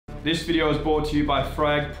This video is brought to you by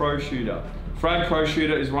Frag Pro Shooter. Frag Pro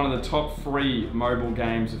Shooter is one of the top 3 mobile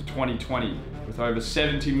games of 2020 with over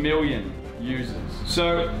 70 million users.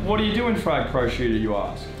 So what do you do in Frag Pro Shooter, you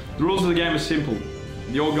ask? The rules of the game are simple.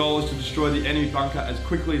 Your goal is to destroy the enemy bunker as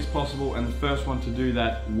quickly as possible, and the first one to do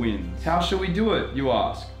that wins. How shall we do it, you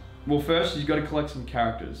ask? Well, first you've got to collect some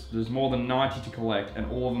characters. There's more than 90 to collect, and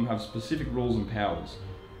all of them have specific rules and powers.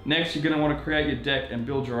 Next, you're going to want to create your deck and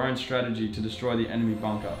build your own strategy to destroy the enemy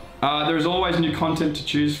bunker. There is always new content to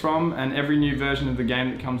choose from, and every new version of the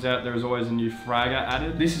game that comes out, there is always a new fragger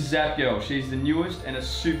added. This is Zap Girl. She's the newest and a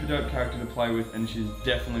super dope character to play with, and she's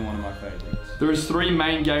definitely one of my favorites. There is 3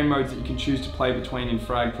 main game modes that you can choose to play between in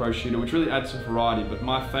Frag Pro Shooter, which really adds some variety, but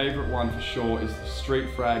my favorite one for sure is the Street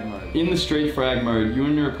Frag mode. In the Street Frag mode, you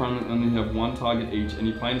and your opponent only have 1 target each, and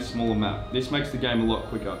you play in a smaller map. This makes the game a lot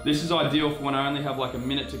quicker. This is ideal for when I only have like a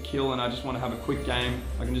minute to kill and I just want to have a quick game.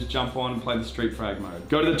 I can just jump on and play the Street Frag mode.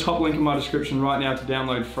 Go to the top link in my description right now to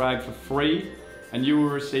download Frag for free, and you will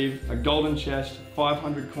receive a golden chest,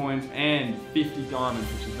 500 coins, and 50 diamonds,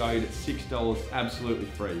 which is valued at $6 absolutely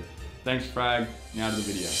free. Thanks Frag, now to the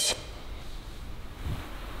video.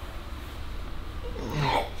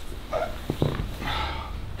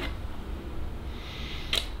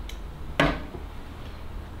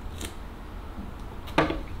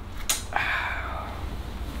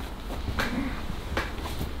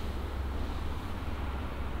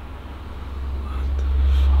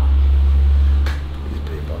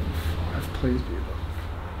 Please be above.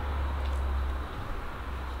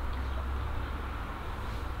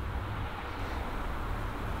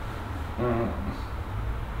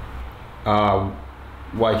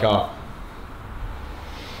 Wake up.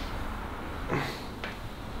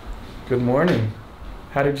 Good morning.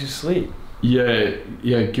 How did you sleep? Yeah,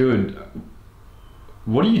 good.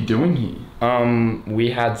 What are you doing here? We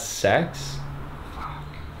had sex. Fuck.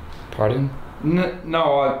 Pardon?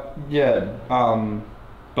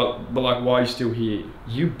 But like, why are you still here?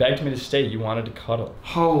 You begged me to stay. You wanted to cuddle.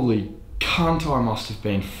 Holy cunt, I must have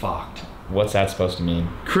been fucked. What's that supposed to mean?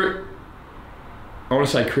 I want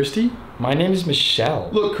to say Christy? My name is Michelle.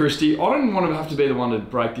 Look, Christy, I don't want to have to be the one to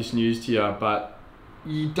break this news to you, but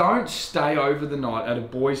you don't stay over the night at a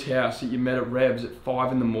boy's house that you met at Revs at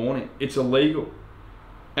 5 in the morning. It's illegal.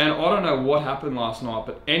 And I don't know what happened last night,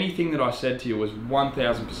 but anything that I said to you was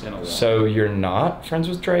 1000% a lie. So you're not friends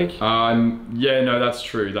with Drake? Yeah, no, that's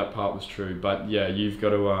true. That part was true. But yeah, you've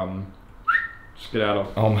got to just get out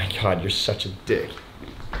of. Oh my God, you're such a dick.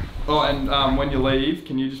 Oh, and when you leave,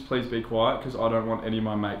 can you just please be quiet? Because I don't want any of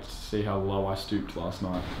my mates to see how low I stooped last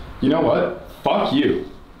night. You know what? Fuck you.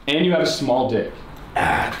 And you have a small dick.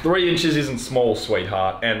 3 inches isn't small,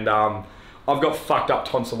 sweetheart. And I've got fucked up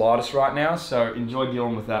tonsillitis right now, so enjoy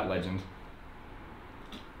dealing with that, legend.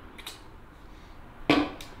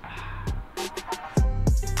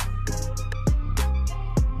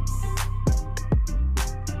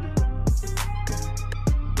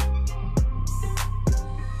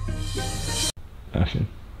 Action.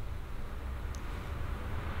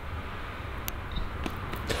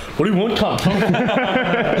 What do you want, cunt?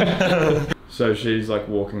 So she's like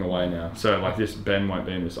walking away now. So like this, Ben won't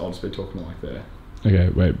be in this. I'll just be talking like there. Okay,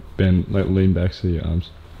 wait, Ben, like lean back to your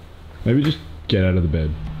arms. Maybe just get out of the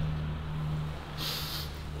bed.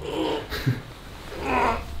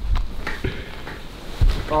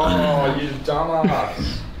 Oh, you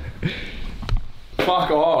dumbass.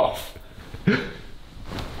 Fuck off.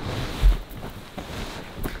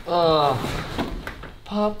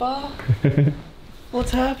 Papa?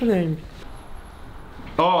 What's happening?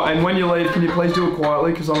 Oh, and when you leave, can you please do it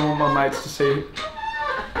quietly? Because I don't want my mates to see.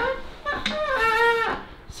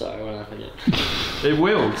 Sorry, what happened again? It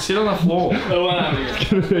will. Sit on the floor. It won't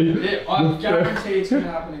happen again. I guarantee it's going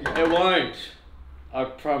to happen again. It won't. I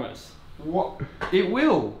promise. What? It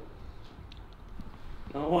will.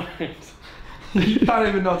 No, it won't. You can't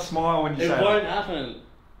even not smile when you say It won't happen.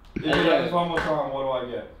 If it happens one more time, what do I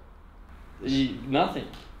get? Nothing.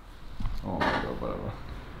 Oh my God, whatever.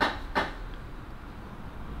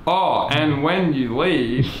 Oh, and when you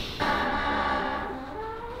leave,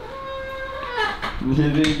 you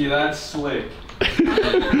think you're that slick.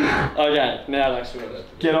 Okay, now it actually will.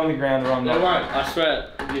 Get on the ground or I'm No, not. it won't. I swear.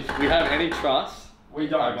 If we have any trust, We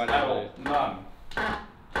don't. I won't At have all. it. None. I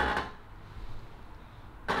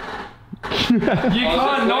You was can't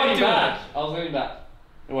just not leaning do back. it. I was leaning back.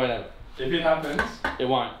 It won't happen. If it happens, It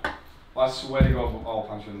won't. I swear to God, I'll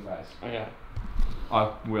punch you in the face. Okay.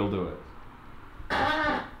 I will do it.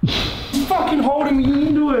 He's fucking holding me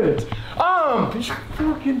into it. He's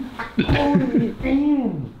fucking holding me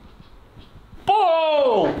in.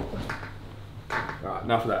 Ball! Alright,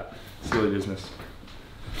 enough of that. Silly business.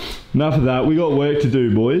 Enough of that. We got work to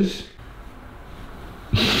do, boys.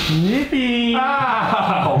 Yippee!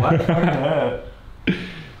 Ow! That fucking hurt.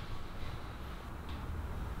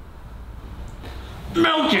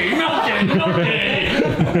 Milky!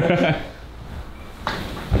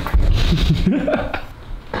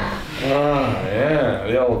 Oh, yeah.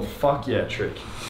 The old fuck yeah trick.